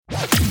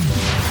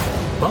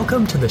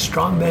Welcome to the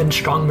Strong Men,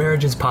 Strong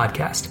Marriages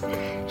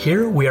podcast.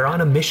 Here we are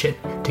on a mission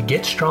to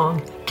get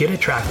strong, get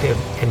attractive,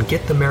 and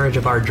get the marriage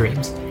of our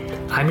dreams.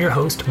 I'm your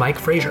host, Mike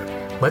Frazier.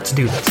 Let's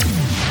do this.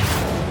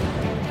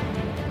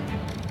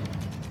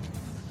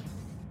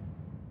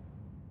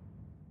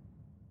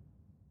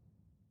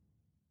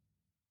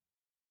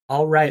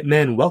 All right,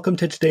 men, welcome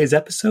to today's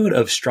episode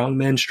of Strong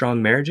Men,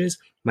 Strong Marriages.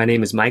 My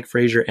name is Mike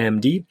Frazier,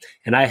 MD,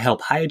 and I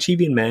help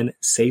high-achieving men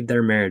save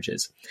their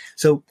marriages.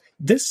 So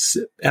this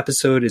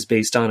episode is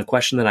based on a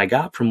question that I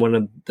got from one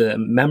of the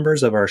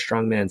members of our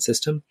Strong Man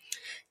system.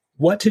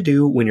 What to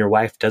do when your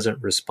wife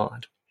doesn't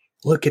respond?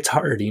 Look, it's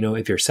hard,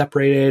 if you're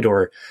separated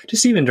or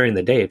just even during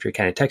the day, if you're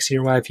kind of texting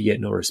your wife, you get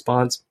no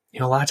response.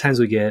 A lot of times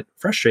we get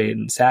frustrated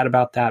and sad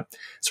about that.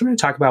 So we're going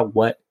to talk about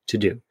what to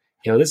do.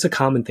 This is a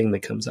common thing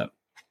that comes up.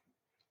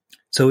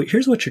 So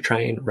here's what you're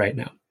trying right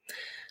now.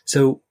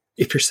 So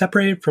if you're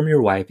separated from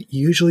your wife,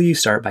 usually you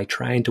start by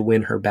trying to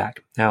win her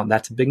back. Now,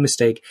 that's a big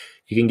mistake.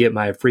 You can get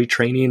my free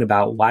training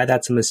about why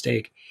that's a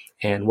mistake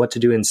and what to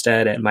do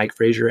instead at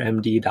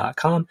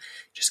mikefraziermd.com.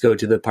 Just go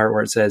to the part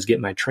where it says get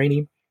my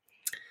training.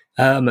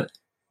 But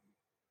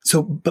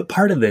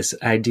part of this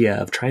idea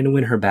of trying to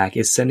win her back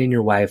is sending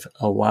your wife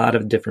a lot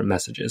of different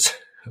messages.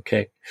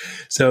 Okay.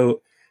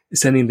 So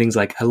sending things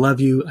like, I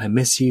love you, I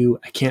miss you,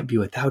 I can't be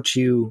without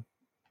you.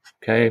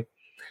 Okay.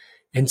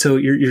 And so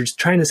you're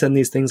trying to send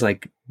these things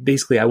like,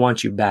 basically, I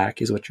want you back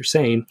is what you're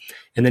saying.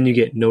 And then you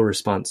get no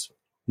response,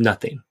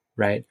 nothing,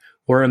 right?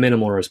 Or a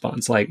minimal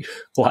response. Like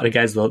a lot of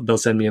guys, they'll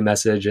send me a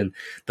message and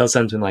they'll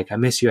send something like, I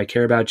miss you, I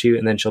care about you.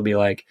 And then she'll be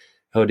like,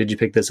 oh, did you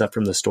pick this up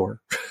from the store?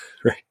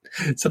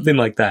 Right? Something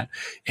like that.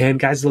 And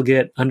guys will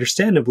get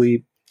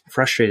understandably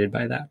frustrated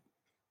by that.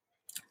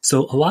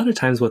 So a lot of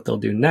times what they'll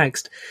do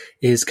next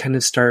is kind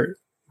of start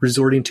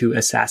resorting to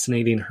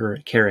assassinating her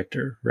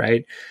character,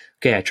 right?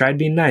 Okay, I tried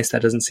being nice.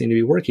 That doesn't seem to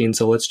be working.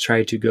 So let's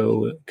try to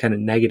go kind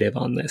of negative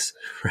on this,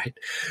 right?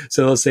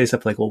 So they'll say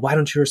stuff like, well, why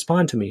don't you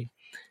respond to me?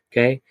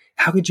 Okay.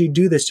 How could you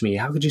do this to me?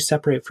 How could you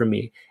separate from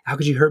me? How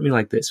could you hurt me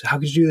like this? How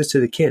could you do this to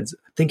the kids?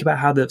 Think about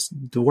how this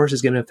divorce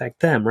is going to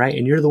affect them, right?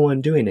 And you're the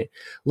one doing it.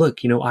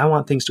 Look, I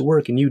want things to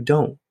work and you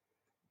don't.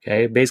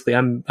 Okay. Basically,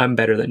 I'm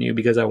better than you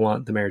because I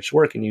want the marriage to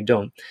work and you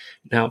don't.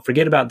 Now,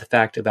 forget about the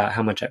fact about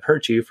how much I've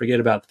hurt you.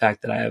 Forget about the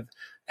fact that I have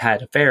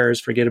had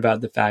affairs. Forget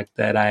about the fact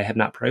that I have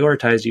not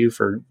prioritized you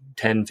for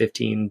 10,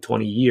 15,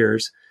 20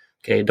 years.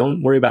 Okay.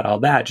 Don't worry about all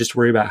that. Just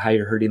worry about how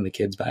you're hurting the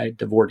kids by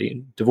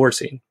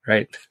divorcing,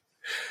 right?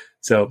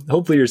 So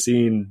hopefully you're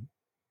seeing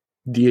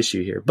the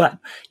issue here, but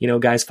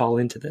guys fall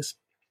into this.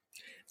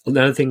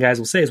 Another thing guys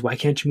will say is, why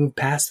can't you move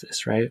past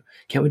this, right?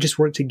 Can't we just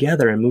work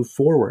together and move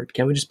forward?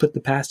 Can't we just put the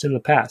past in the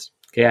past?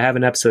 Okay. I have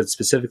an episode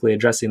specifically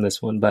addressing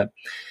this one, but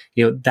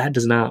that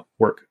does not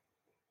work.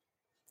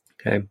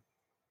 Okay.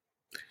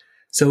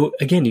 So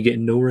again, you get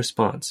no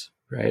response,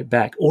 right,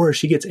 back, or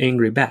she gets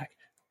angry back.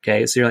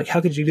 Okay. So you're like, how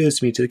could you do this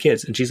to me, to the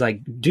kids? And she's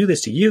like, do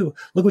this to you.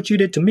 Look what you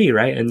did to me.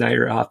 Right. And now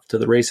you're off to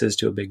the races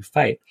to a big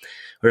fight.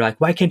 Or you're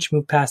like, why can't you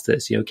move past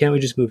this? Can't we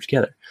just move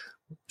together?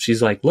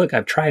 She's like, look,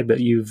 I've tried, but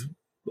you've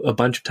a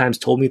bunch of times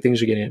told me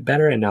things are getting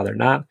better and now they're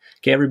not.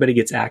 Okay. Everybody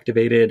gets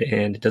activated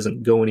and it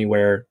doesn't go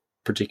anywhere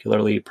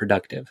particularly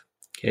productive.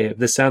 Okay. If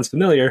this sounds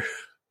familiar,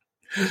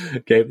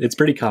 okay, it's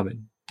pretty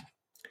common.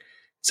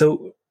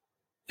 So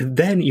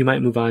then you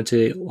might move on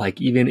to like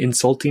even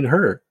insulting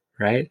her,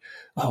 right?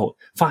 Oh,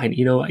 fine.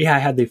 I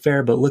had the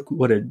affair, but look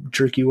what a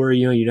jerk you were.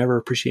 You never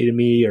appreciated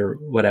me or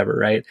whatever,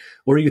 right?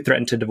 Or you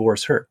threatened to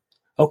divorce her.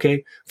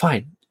 Okay,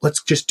 fine.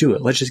 Let's just do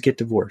it. Let's just get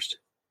divorced.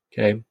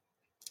 Okay.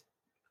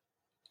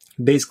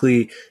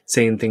 Basically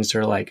saying things to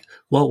her like,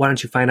 well, why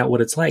don't you find out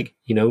what it's like?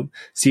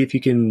 See if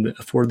you can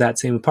afford that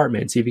same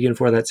apartment. See if you can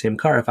afford that same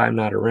car if I'm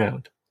not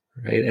around,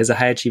 right? As a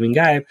high achieving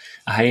guy,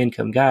 a high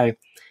income guy,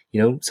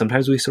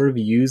 sometimes we sort of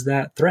use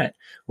that threat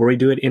or we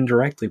do it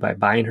indirectly by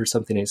buying her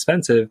something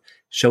expensive,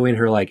 showing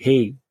her like,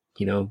 hey,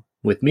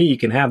 with me, you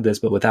can have this,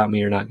 but without me,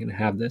 you're not going to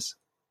have this.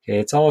 Okay.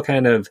 It's all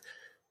kind of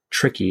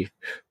tricky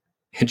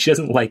and she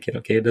doesn't like it.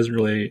 Okay. It doesn't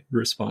really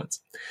respond.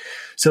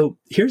 So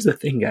here's the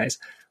thing, guys,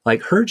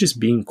 like her just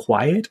being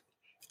quiet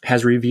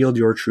has revealed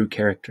your true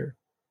character.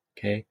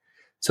 Okay.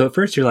 So at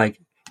first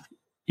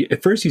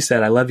you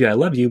said, I love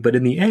you. But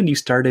in the end, you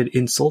started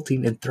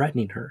insulting and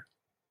threatening her.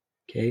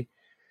 Okay.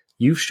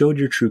 You showed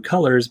your true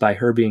colors by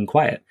her being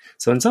quiet.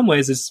 So in some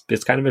ways,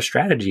 it's kind of a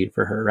strategy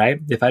for her, right?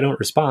 If I don't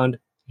respond,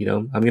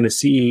 I'm going to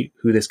see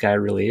who this guy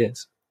really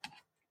is.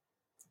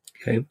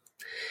 Okay.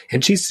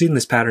 And she's seen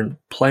this pattern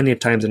plenty of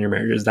times in your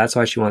marriages. That's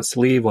why she wants to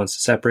leave, wants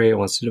to separate,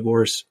 wants to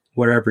divorce,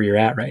 wherever you're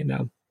at right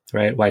now,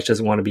 right? Why she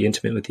doesn't want to be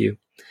intimate with you.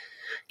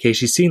 Okay.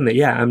 She's seen that,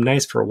 yeah, I'm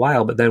nice for a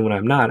while, but then when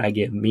I'm not, I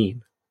get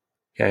mean.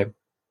 Okay.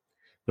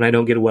 When I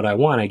don't get what I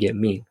want, I get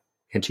mean.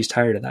 And she's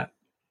tired of that.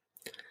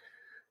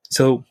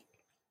 So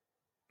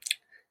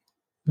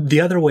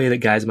the other way that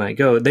guys might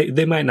go,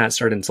 they might not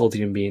start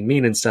insulting and being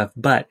mean and stuff,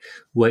 but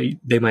what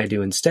they might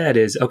do instead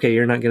is, okay,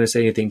 you're not going to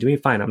say anything to me.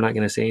 Fine. I'm not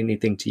going to say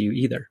anything to you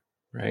either.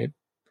 Right.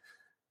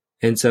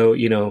 And so,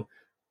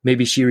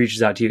 maybe she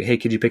reaches out to you, hey,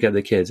 could you pick up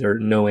the kids? Or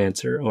no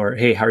answer. Or,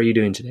 hey, how are you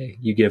doing today?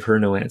 You give her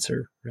no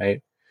answer,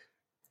 right?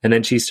 And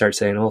then she starts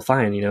saying, oh,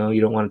 fine, you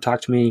don't want to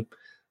talk to me.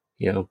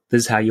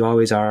 This is how you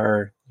always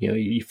are.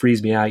 You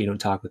freeze me out. You don't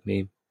talk with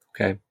me.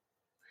 Okay.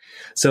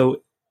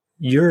 So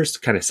your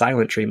kind of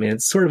silent treatment,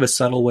 it's sort of a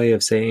subtle way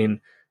of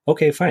saying,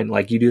 okay, fine.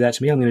 Like you do that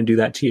to me, I'm going to do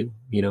that to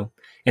you,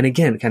 and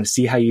again, kind of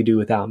see how you do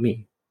without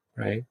me,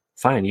 right?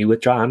 Fine. You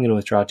withdraw. I'm going to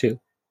withdraw too.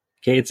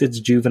 Okay. It's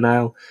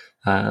juvenile.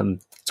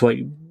 It's what,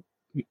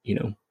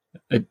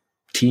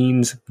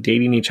 teens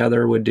dating each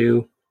other would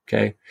do.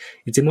 Okay.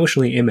 It's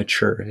emotionally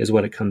immature is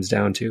what it comes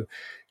down to.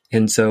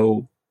 And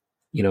so,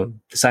 the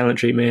silent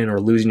treatment or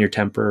losing your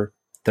temper,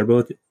 they're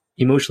both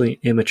emotionally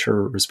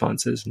immature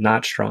responses,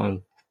 not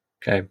strong.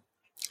 Okay.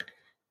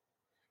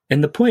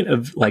 And the point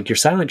of like your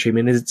silent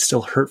treatment is it's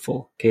still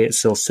hurtful. Okay. It's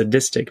still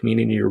sadistic,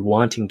 meaning you're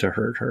wanting to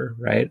hurt her,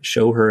 right?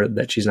 Show her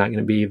that she's not going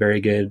to be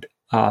very good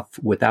off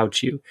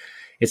without you.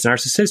 It's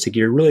narcissistic.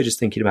 You're really just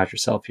thinking about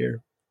yourself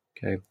here.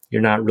 Okay.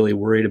 You're not really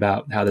worried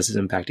about how this is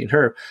impacting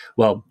her.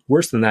 Well,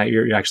 worse than that,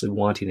 you're actually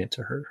wanting it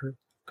to hurt her.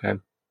 Okay.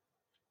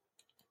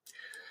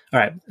 All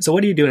right. So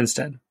what do you do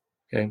instead?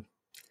 Okay.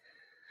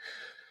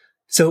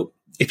 So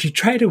if you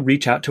try to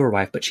reach out to her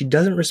wife, but she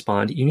doesn't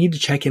respond, you need to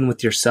check in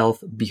with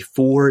yourself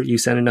before you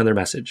send another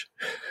message.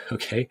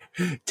 Okay.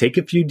 Take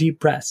a few deep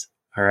breaths.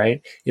 All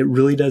right. It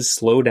really does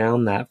slow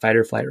down that fight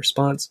or flight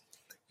response.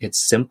 It's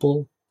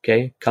simple.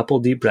 Okay. Couple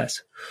deep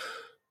breaths.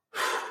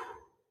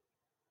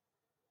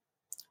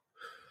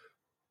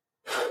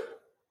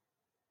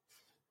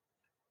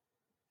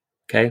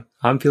 Okay.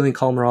 I'm feeling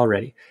calmer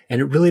already.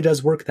 And it really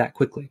does work that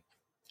quickly.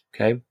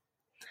 Okay.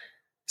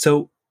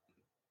 So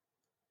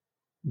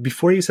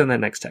before you send that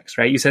next text,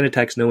 right? You send a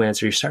text, no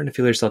answer. You're starting to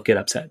feel yourself get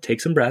upset.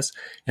 Take some breaths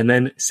and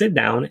then sit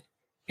down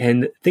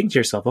and think to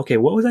yourself, okay,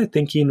 what was I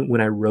thinking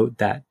when I wrote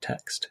that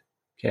text?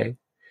 Okay.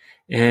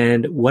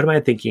 And what am I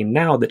thinking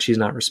now that she's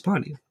not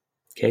responding?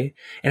 Okay.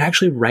 And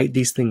actually write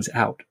these things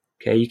out.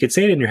 Okay. You could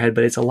say it in your head,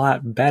 but it's a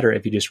lot better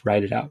if you just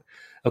write it out.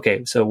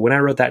 Okay. So when I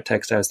wrote that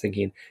text, I was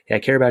thinking, hey, I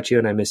care about you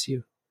and I miss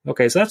you.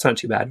 Okay. So that's not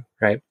too bad.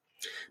 Right.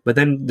 But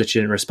then that she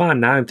didn't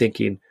respond. Now I'm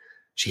thinking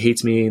she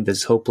hates me. This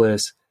is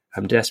hopeless.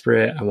 I'm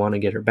desperate. I want to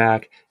get her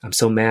back. I'm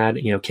so mad.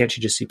 Can't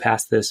you just see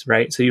past this?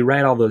 Right. So you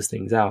write all those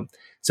things out.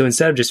 So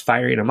instead of just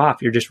firing them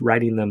off, you're just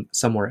writing them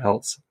somewhere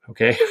else.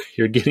 Okay.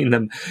 You're getting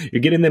them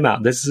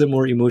out. This is a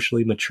more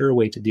emotionally mature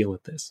way to deal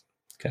with this.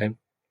 Okay.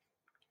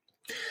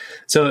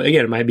 So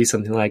again, it might be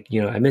something like,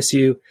 I miss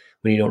you.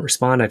 When you don't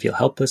respond, I feel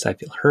helpless. I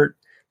feel hurt.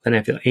 Then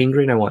I feel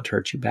angry and I want to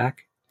hurt you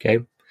back.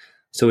 Okay.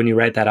 So when you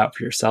write that out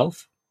for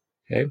yourself,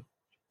 okay,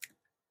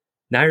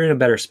 now you're in a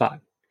better spot.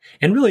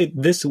 And really,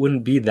 this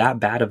wouldn't be that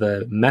bad of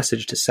a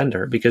message to send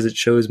her because it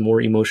shows more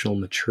emotional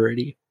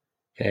maturity.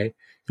 Okay.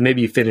 And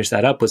maybe you finish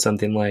that up with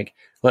something like,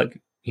 look,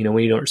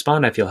 when you don't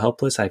respond, I feel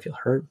helpless. I feel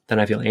hurt. Then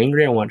I feel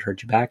angry. I want to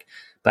hurt you back,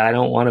 but I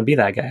don't want to be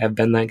that guy. I've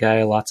been that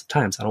guy lots of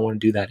times. I don't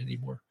want to do that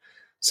anymore.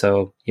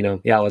 So,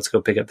 let's go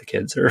pick up the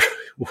kids or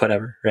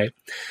whatever. Right.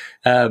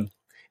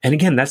 And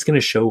again, that's going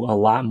to show a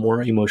lot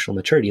more emotional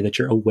maturity, that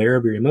you're aware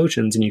of your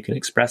emotions and you can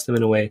express them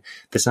in a way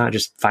that's not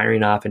just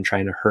firing off and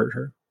trying to hurt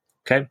her.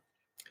 Okay.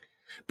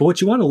 But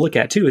what you want to look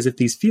at too is if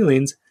these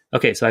feelings,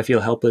 okay, so I feel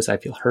helpless, I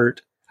feel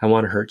hurt, I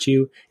want to hurt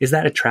you, is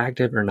that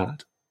attractive or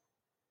not?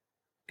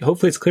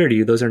 Hopefully it's clear to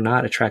you, those are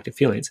not attractive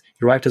feelings.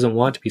 Your wife doesn't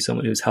want to be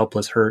someone who's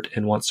helpless, hurt,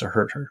 and wants to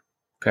hurt her.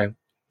 Okay.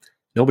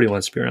 Nobody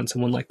wants to be around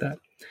someone like that.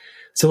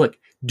 So look,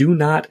 do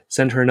not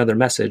send her another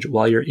message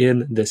while you're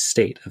in this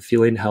state of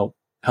feeling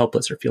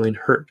helpless or feeling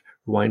hurt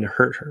or wanting to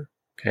hurt her.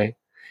 Okay.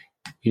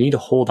 You need to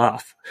hold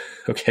off.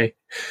 Okay.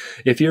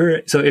 If you're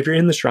in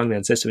the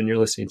strongman system and you're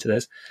listening to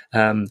this,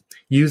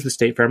 use the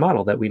state fair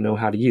model that we know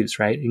how to use,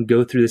 right? And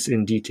go through this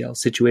in detail.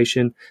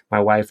 Situation, my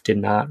wife did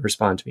not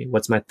respond to me.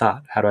 What's my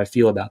thought? How do I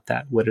feel about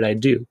that? What did I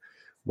do?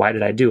 Why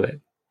did I do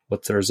it?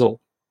 What's the result?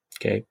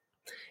 Okay.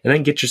 And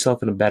then get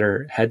yourself in a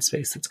better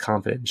headspace that's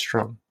confident and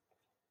strong.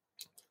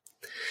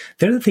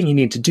 The other thing you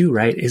need to do,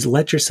 right, is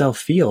let yourself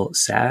feel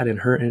sad and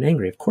hurt and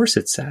angry. Of course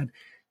it's sad.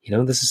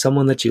 This is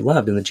someone that you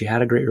loved and that you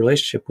had a great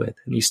relationship with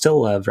and you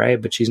still love,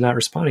 right? But she's not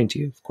responding to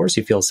you. Of course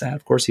you feel sad.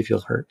 Of course you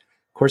feel hurt.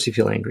 Of course you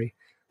feel angry.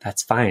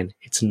 That's fine.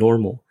 It's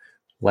normal.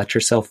 Let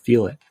yourself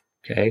feel it.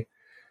 Okay.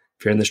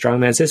 If you're in the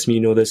strongman system, you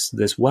know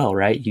this well,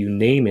 right? You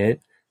name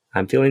it.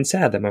 I'm feeling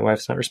sad that my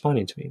wife's not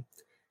responding to me.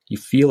 You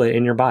feel it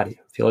in your body.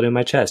 Feel it in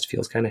my chest.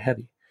 Feels kind of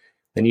heavy.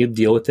 Then you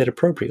deal with it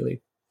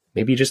appropriately.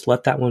 Maybe you just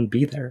let that one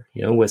be there.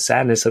 With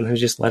sadness, sometimes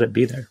just let it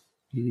be there.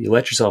 You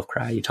let yourself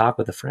cry. You talk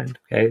with a friend.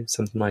 Okay.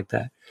 Something like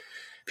that.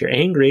 If you're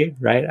angry,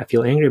 right? I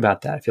feel angry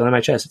about that. I feel it in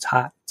my chest. It's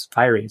hot. It's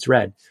fiery. It's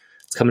red.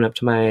 It's coming up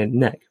to my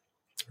neck,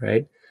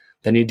 right?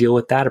 Then you deal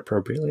with that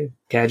appropriately.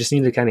 Okay. I just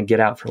need to kind of get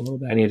out for a little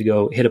bit. I need to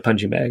go hit a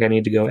punching bag. I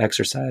need to go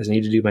exercise. I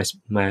need to do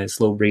my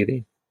slow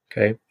breathing.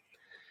 Okay. And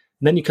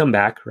then you come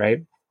back,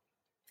 right?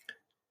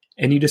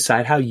 And you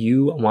decide how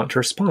you want to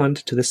respond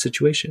to this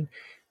situation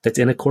that's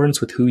in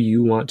accordance with who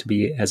you want to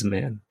be as a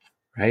man,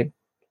 right?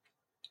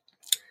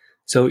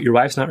 So your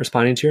wife's not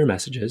responding to your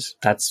messages.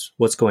 That's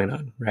what's going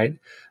on, right?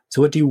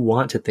 So what do you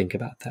want to think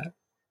about that?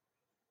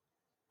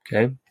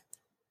 Okay.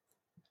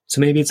 So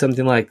maybe it's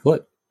something like,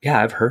 look,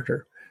 yeah, I've hurt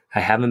her. I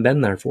haven't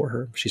been there for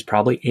her. She's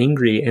probably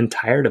angry and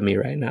tired of me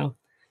right now.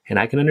 And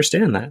I can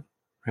understand that,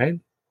 right?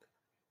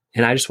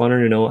 And I just want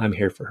her to know I'm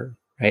here for her,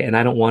 right? And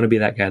I don't want to be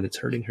that guy that's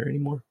hurting her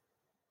anymore.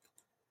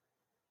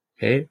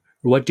 Okay.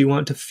 What do you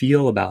want to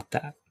feel about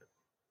that?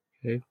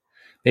 Okay.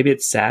 Maybe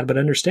it's sad, but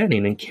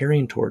understanding and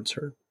caring towards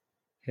her.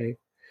 Okay.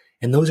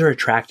 And those are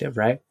attractive,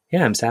 right?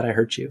 Yeah, I'm sad I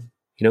hurt you.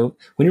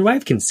 When your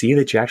wife can see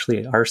that you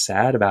actually are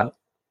sad about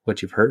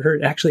what you've hurt her,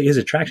 it actually is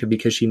attractive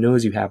because she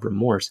knows you have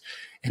remorse.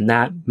 And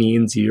that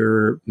means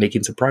you're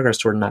making some progress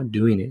toward not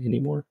doing it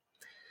anymore.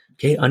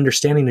 Okay.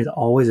 Understanding is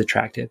always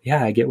attractive.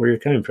 Yeah, I get where you're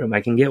coming from.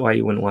 I can get why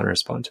you wouldn't want to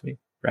respond to me,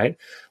 right?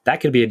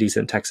 That could be a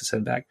decent text to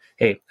send back.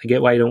 Hey, I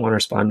get why you don't want to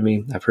respond to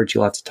me. I've hurt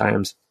you lots of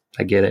times.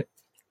 I get it.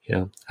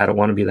 I don't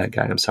want to be that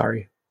guy. I'm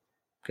sorry.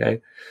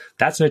 Okay.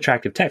 That's an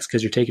attractive text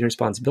because you're taking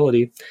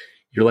responsibility.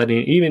 You're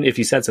letting, even if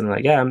you said something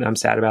like, yeah, I'm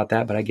sad about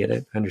that, but I get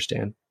it. I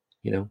understand.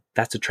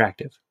 That's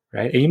attractive,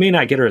 right? And you may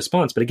not get a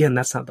response, but again,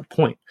 that's not the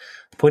point.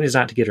 The point is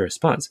not to get a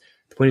response.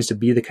 The point is to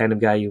be the kind of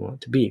guy you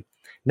want to be.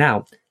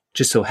 Now,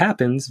 just so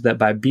happens that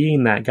by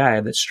being that guy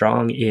that's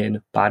strong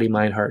in body,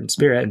 mind, heart, and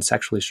spirit and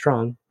sexually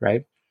strong,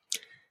 right?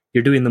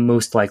 You're doing the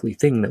most likely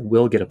thing that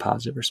will get a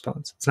positive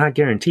response. It's not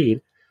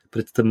guaranteed,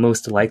 but it's the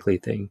most likely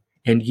thing.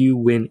 And you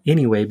win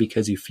anyway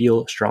because you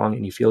feel strong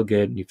and you feel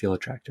good and you feel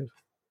attractive.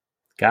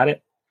 Got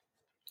it?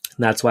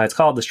 And that's why it's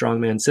called the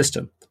Strongman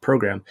System, the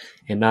program,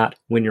 and not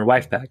Win Your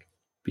Wife Back.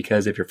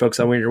 Because if you're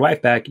focused on winning your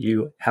wife back,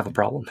 you have a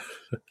problem.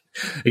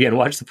 Again,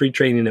 watch the free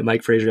training at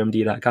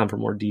MikeFrazierMD.com for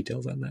more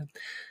details on that.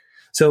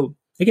 So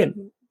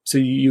again,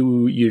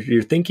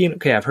 you're thinking,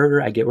 okay, I've heard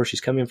her. I get where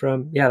she's coming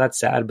from. Yeah, that's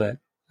sad, but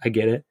I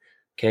get it.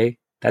 Okay.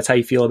 That's how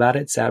you feel about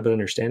it. Sad, but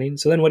understanding.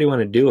 So then what do you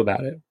want to do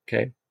about it?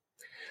 Okay.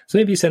 So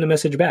maybe you send a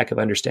message back of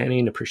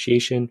understanding,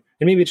 appreciation,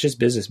 and maybe it's just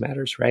business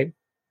matters, right?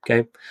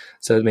 Okay.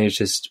 So maybe it's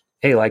just,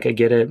 hey, I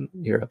get it.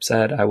 You're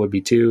upset. I would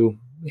be too.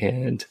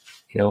 And,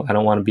 I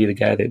don't want to be the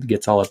guy that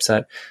gets all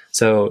upset.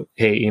 So,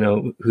 hey,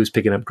 who's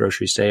picking up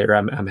groceries today? Or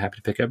I'm happy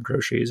to pick up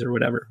groceries or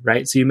whatever,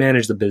 right? So you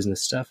manage the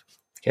business stuff.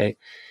 Okay.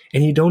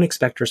 And you don't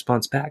expect a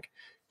response back.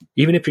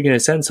 Even if you're going to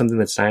send something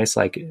that's nice,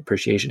 like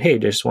appreciation, hey,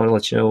 just want to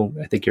let you know,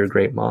 I think you're a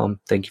great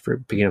mom. Thank you for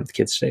picking up the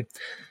kids today.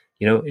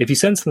 If you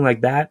send something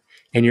like that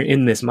and you're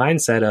in this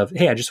mindset of,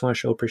 hey, I just want to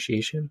show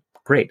appreciation,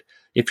 great.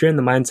 If you're in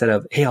the mindset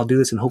of, hey, I'll do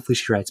this and hopefully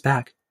she writes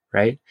back,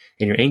 right?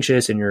 And you're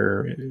anxious and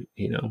you're,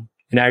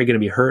 and now you're going to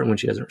be hurt when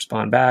she doesn't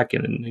respond back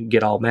and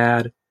get all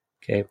mad.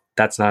 Okay.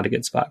 That's not a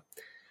good spot.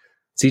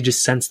 So you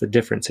just sense the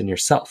difference in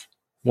yourself.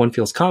 One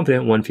feels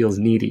confident, one feels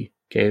needy.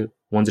 Okay.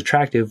 One's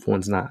attractive,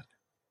 one's not.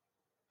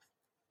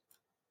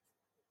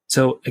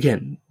 So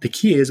again, the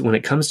key is when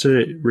it comes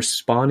to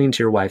responding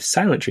to your wife's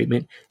silent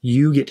treatment,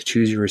 you get to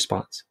choose your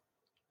response.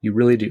 You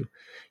really do.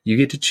 You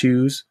get to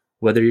choose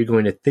whether you're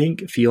going to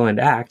think, feel, and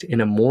act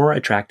in a more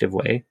attractive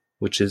way,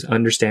 which is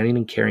understanding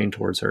and caring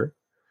towards her,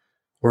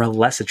 or a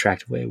less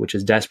attractive way, which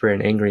is desperate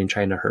and angry and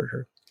trying to hurt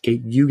her.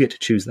 Okay, you get to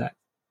choose that.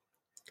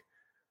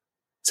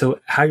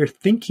 So how you're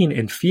thinking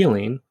and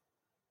feeling,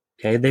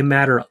 okay, they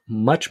matter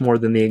much more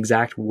than the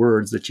exact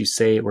words that you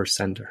say or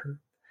send to her.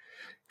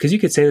 Because you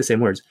could say the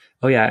same words.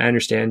 Oh yeah, I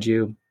understand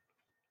you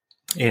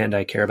and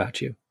I care about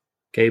you.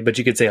 Okay, but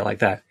you could say it like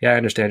that. Yeah, I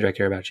understand you, I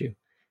care about you.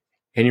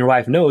 And your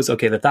wife knows,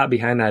 okay, the thought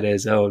behind that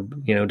is, oh,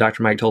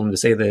 Dr. Mike told him to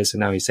say this and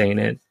now he's saying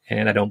it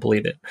and I don't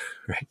believe it,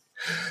 right?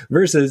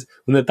 Versus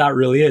when the thought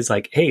really is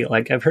like, hey,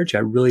 I've heard you.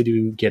 I really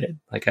do get it.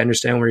 I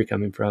understand where you're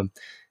coming from.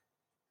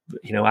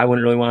 I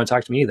wouldn't really want to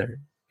talk to me either.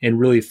 And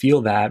really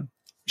feel that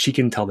she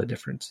can tell the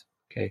difference.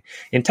 Okay.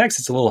 In text,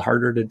 it's a little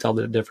harder to tell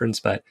the difference,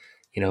 but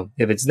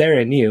if it's there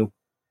in you,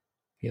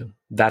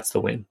 that's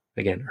the win.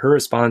 Again, her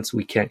response,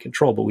 we can't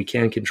control, but we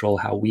can control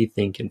how we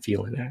think and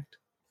feel and act.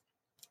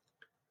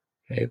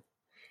 Okay.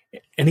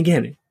 And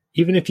again,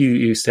 even if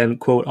you send,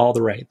 quote, all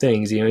the right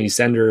things, you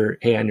send her,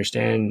 hey, I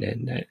understand.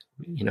 And,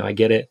 I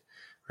get it.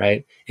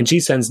 Right. And she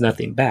sends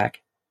nothing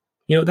back.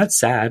 That's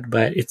sad,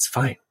 but it's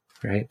fine.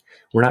 Right.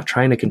 We're not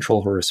trying to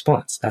control her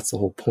response. That's the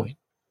whole point.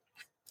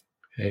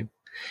 Okay.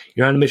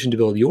 You're on a mission to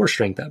build your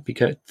strength up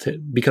to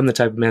become the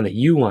type of man that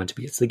you want to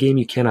be. It's the game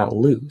you cannot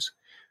lose,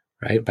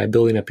 right? By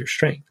building up your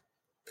strength.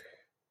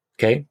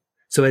 Okay.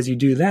 So as you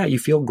do that, you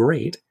feel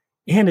great.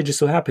 And it just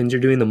so happens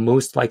you're doing the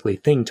most likely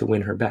thing to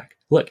win her back.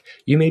 Look,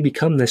 you may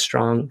become this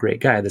strong,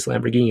 great guy, this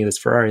Lamborghini, this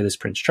Ferrari, this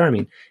Prince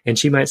Charming, and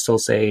she might still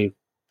say,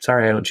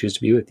 sorry, I don't choose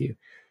to be with you.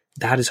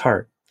 That is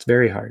hard. It's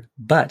very hard.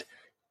 But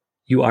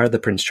you are the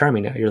Prince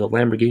Charming now. You're the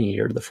Lamborghini.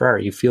 You're the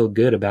Ferrari. You feel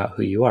good about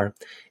who you are.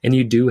 And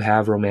you do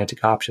have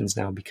romantic options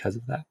now because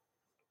of that.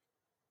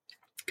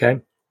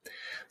 Okay?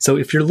 So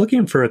if you're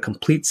looking for a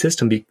complete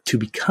system to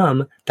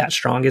become that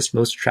strongest,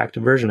 most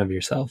attractive version of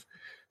yourself,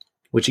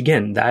 which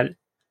again, that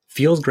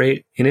feels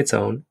great in its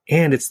own,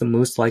 and it's the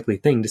most likely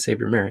thing to save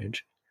your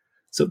marriage.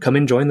 So come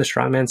and join the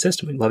Strongman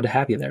System. We'd love to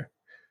have you there.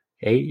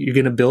 Okay? You're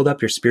going to build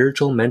up your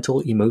spiritual,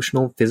 mental,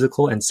 emotional,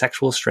 physical, and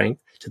sexual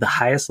strength to the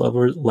highest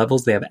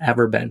levels they have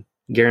ever been.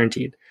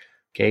 Guaranteed.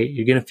 Okay.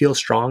 You're going to feel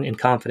strong and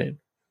confident,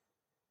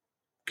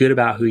 good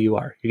about who you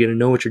are. You're going to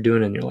know what you're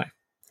doing in your life.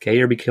 Okay.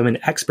 You're becoming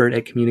an expert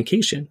at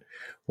communication,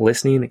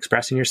 listening,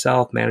 expressing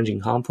yourself,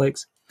 managing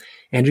conflicts,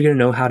 and you're going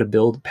to know how to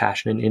build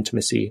passion and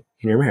intimacy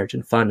in your marriage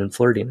and fun and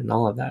flirting and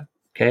all of that.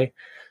 Okay.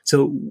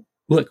 So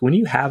look, when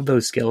you have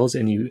those skills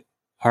and you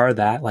are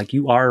that, like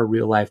you are a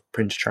real life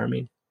Prince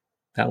Charming,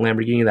 that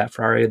Lamborghini, that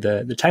Ferrari,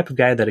 the type of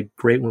guy that a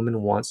great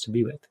woman wants to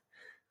be with.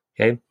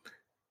 Okay.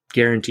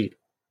 Guaranteed.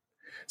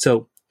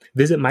 So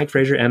visit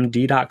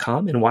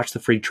MikeFrazierMD.com and watch the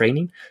free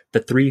training, the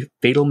 3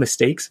 fatal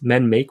mistakes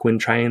men make when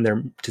trying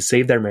to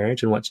save their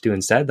marriage and what to do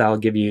instead. That'll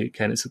give you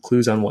kind of some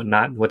clues on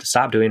what to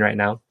stop doing right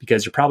now,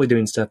 because you're probably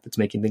doing stuff that's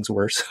making things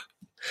worse.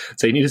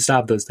 So you need to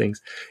stop those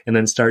things and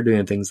then start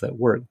doing things that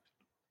work.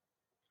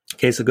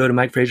 Okay, so go to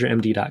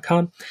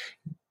MikeFrazierMD.com,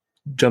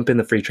 jump in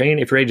the free training.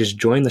 If you're ready to just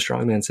join the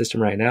Strongman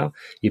system right now,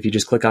 if you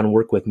just click on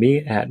work with me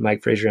at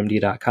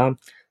MikeFrazierMD.com,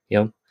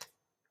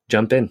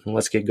 jump in and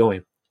let's get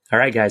going. All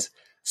right, guys,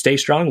 stay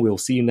strong. We will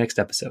see you next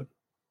episode.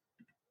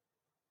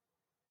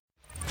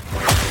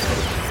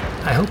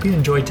 I hope you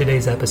enjoyed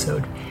today's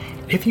episode.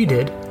 If you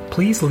did,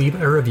 please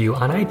leave a review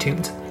on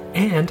iTunes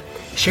and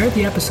share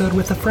the episode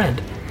with a friend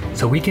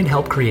so we can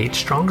help create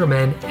stronger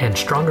men and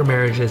stronger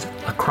marriages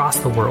across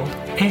the world.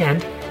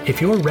 And if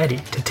you're ready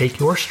to take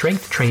your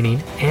strength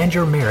training and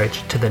your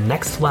marriage to the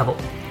next level,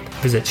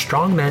 visit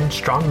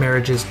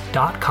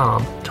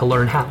strongmenstrongmarriages.com to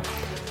learn how.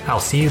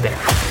 I'll see you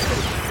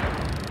there.